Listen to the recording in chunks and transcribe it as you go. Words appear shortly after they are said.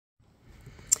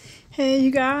Hey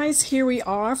you guys, here we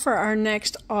are for our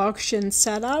next auction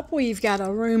setup. We've got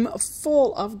a room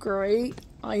full of great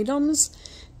items.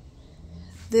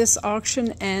 This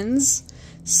auction ends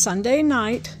Sunday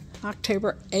night,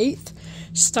 October 8th,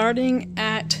 starting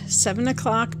at 7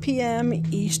 o'clock p.m.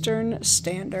 Eastern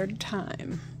Standard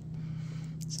Time.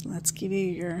 So let's give you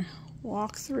your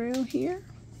walkthrough here.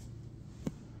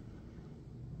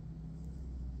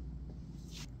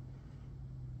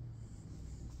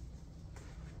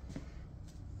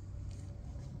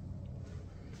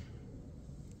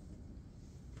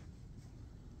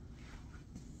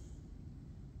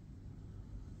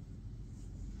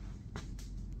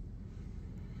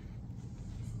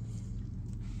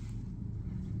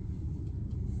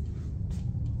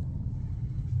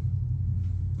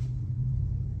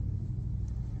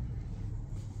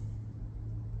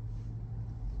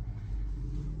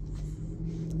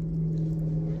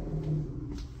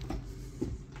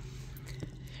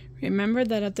 Remember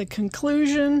that at the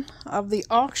conclusion of the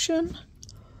auction,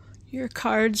 your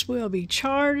cards will be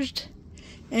charged,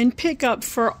 and pickup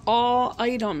for all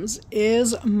items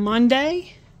is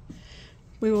Monday.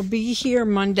 We will be here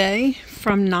Monday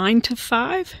from 9 to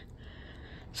 5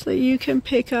 so that you can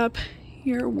pick up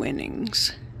your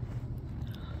winnings.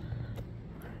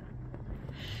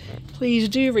 Please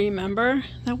do remember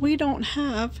that we don't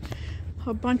have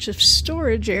a bunch of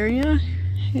storage area.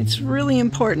 It's really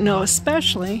important, though,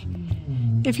 especially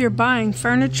if you're buying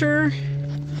furniture,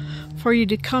 for you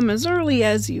to come as early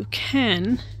as you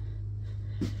can,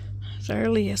 as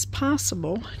early as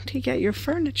possible, to get your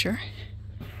furniture.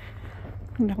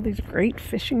 And all these great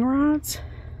fishing rods.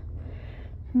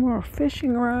 More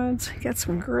fishing rods. Got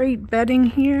some great bedding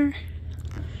here.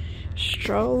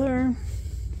 Stroller.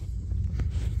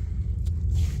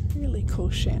 Really cool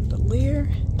chandelier.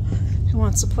 Who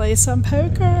wants to play some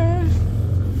poker?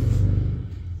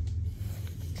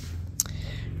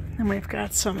 And we've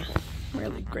got some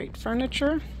really great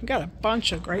furniture. We've got a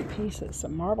bunch of great pieces.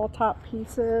 Some marble top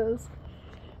pieces,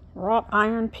 wrought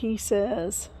iron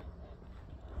pieces.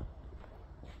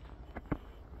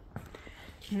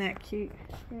 Isn't that cute?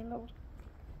 Your little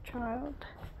child.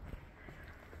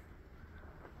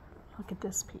 Look at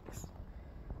this piece.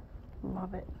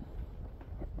 Love it.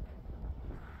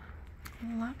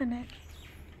 Loving it.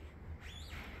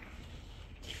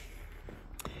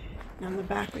 On the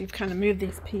back, we've kind of moved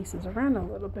these pieces around a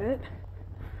little bit.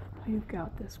 We've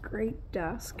got this great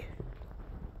desk,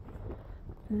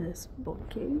 this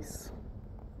bookcase,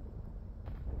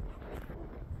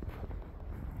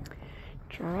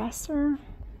 dresser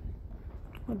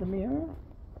with a mirror,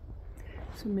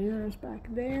 some mirrors back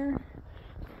there.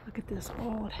 Look at this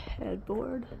old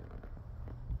headboard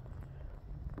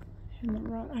and the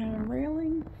wrought iron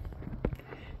railing.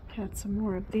 Got some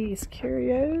more of these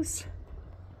curios.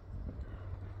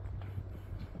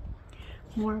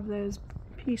 More of those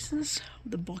pieces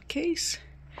of the bookcase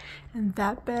and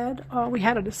that bed. Oh, we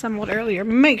had it assembled earlier.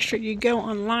 Make sure you go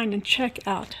online and check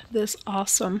out this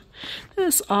awesome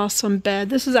bed.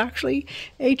 This is actually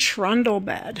a trundle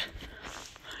bed.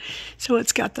 So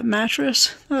it's got the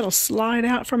mattress that'll slide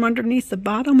out from underneath the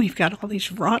bottom. We've got all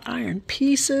these wrought iron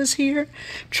pieces here.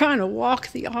 I'm trying to walk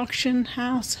the auction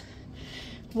house,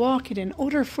 walk it in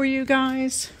order for you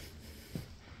guys.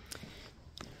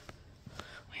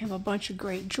 We have a bunch of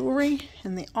great jewelry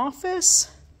in the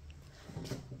office.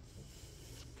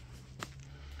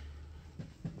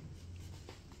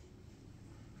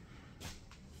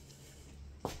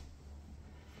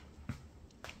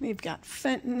 We've got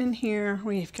Fenton in here.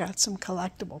 We've got some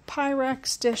collectible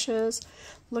Pyrex dishes.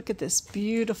 Look at this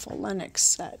beautiful Lenox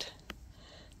set.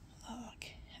 Look,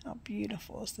 how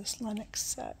beautiful is this Lenox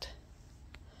set?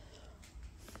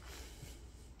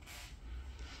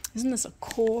 Isn't this a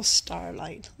cool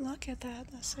starlight? Look at that.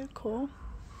 That's so cool.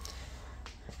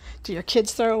 Do your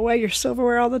kids throw away your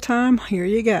silverware all the time? Here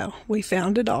you go. We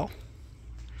found it all.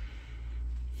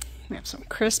 We have some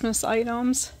Christmas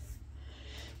items.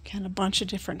 Got a bunch of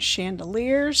different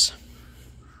chandeliers.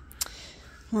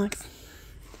 Look,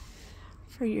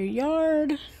 for your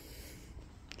yard.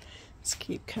 Let's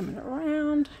keep coming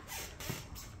around.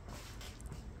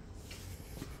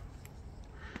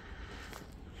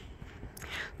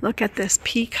 Look at this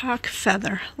peacock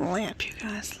feather lamp, you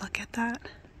guys. Look at that.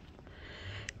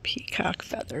 Peacock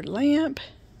feather lamp.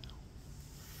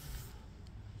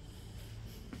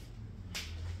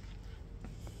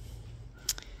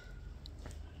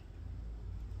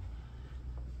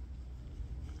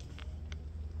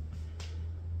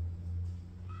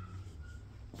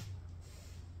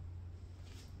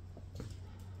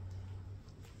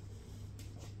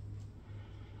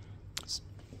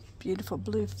 Beautiful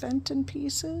blue Fenton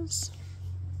pieces.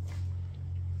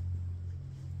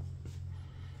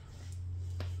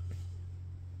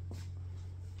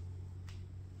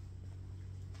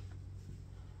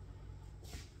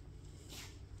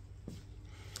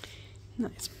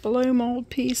 Nice blow mold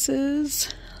pieces.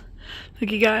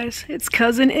 Look, you guys, it's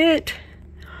Cousin It.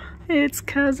 It's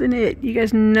Cousin It. You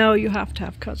guys know you have to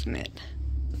have Cousin It.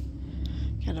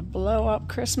 Got a blow up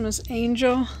Christmas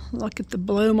angel. Look at the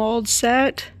blow mold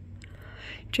set.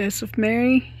 Joseph,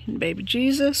 Mary, and baby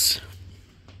Jesus.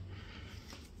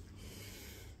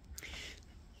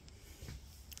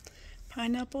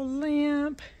 Pineapple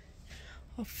lamp.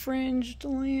 A fringed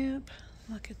lamp.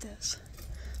 Look at this.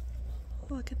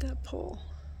 Look at that pole.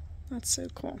 That's so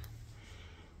cool.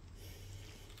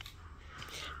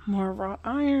 More wrought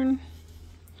iron.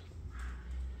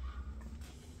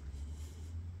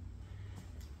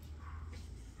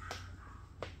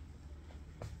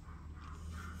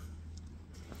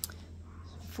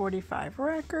 .45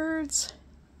 records.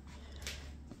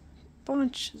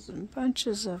 Bunches and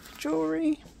bunches of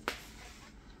jewelry.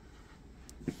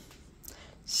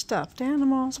 Stuffed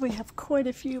animals. We have quite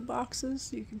a few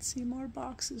boxes. You can see more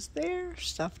boxes there.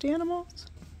 Stuffed animals.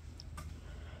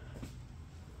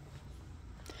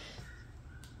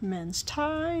 Men's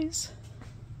ties.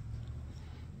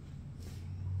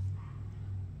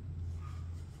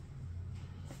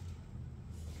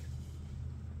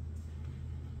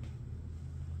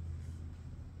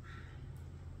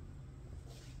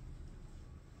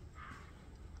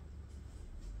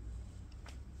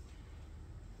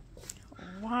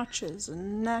 Watches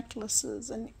and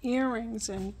necklaces and earrings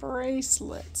and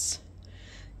bracelets.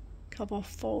 Couple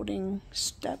folding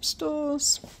step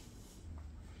stools.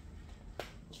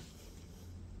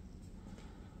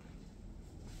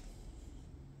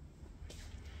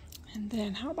 And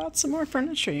then how about some more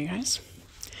furniture, you guys?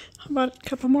 How about a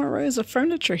couple more rows of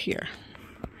furniture here?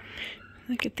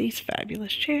 Look at these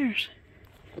fabulous chairs.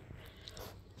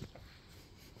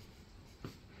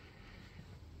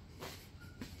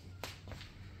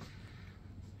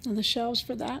 And the shelves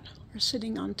for that are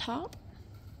sitting on top.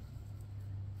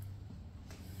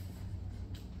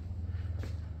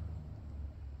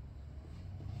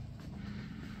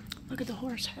 Look at the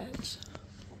horse heads.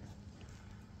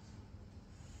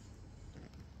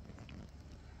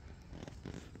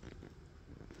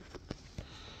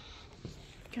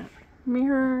 Got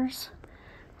mirrors,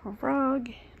 a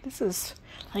rug. This is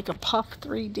like a puff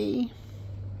 3D.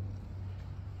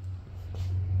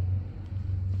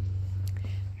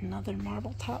 Another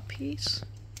marble top piece.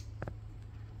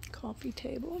 Coffee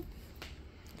table.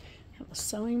 Have a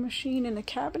sewing machine in a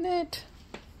cabinet.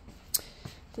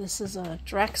 This is a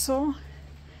Drexel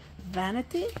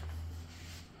vanity.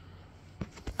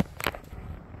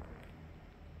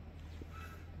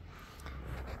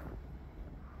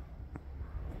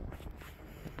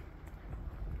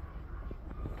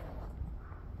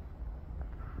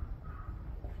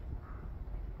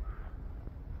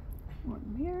 More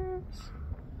mirrors.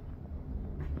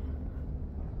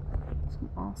 Some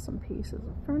awesome pieces of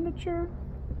furniture.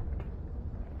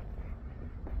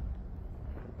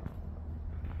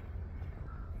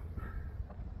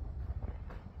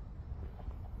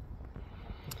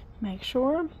 Make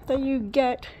sure that you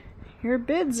get your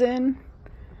bids in.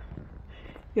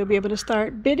 You'll be able to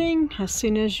start bidding as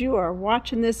soon as you are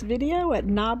watching this video at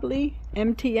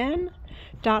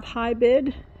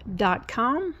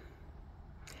knoblymtn.hibid.com.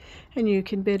 And you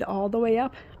can bid all the way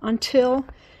up until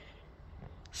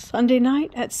Sunday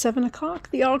night at 7 o'clock.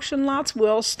 The auction lots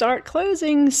will start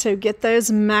closing, so get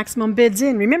those maximum bids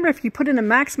in. Remember, if you put in a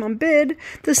maximum bid,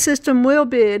 the system will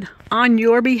bid on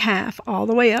your behalf all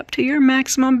the way up to your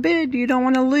maximum bid. You don't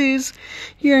want to lose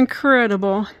your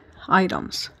incredible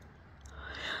items.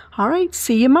 All right,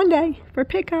 see you Monday for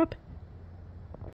pickup.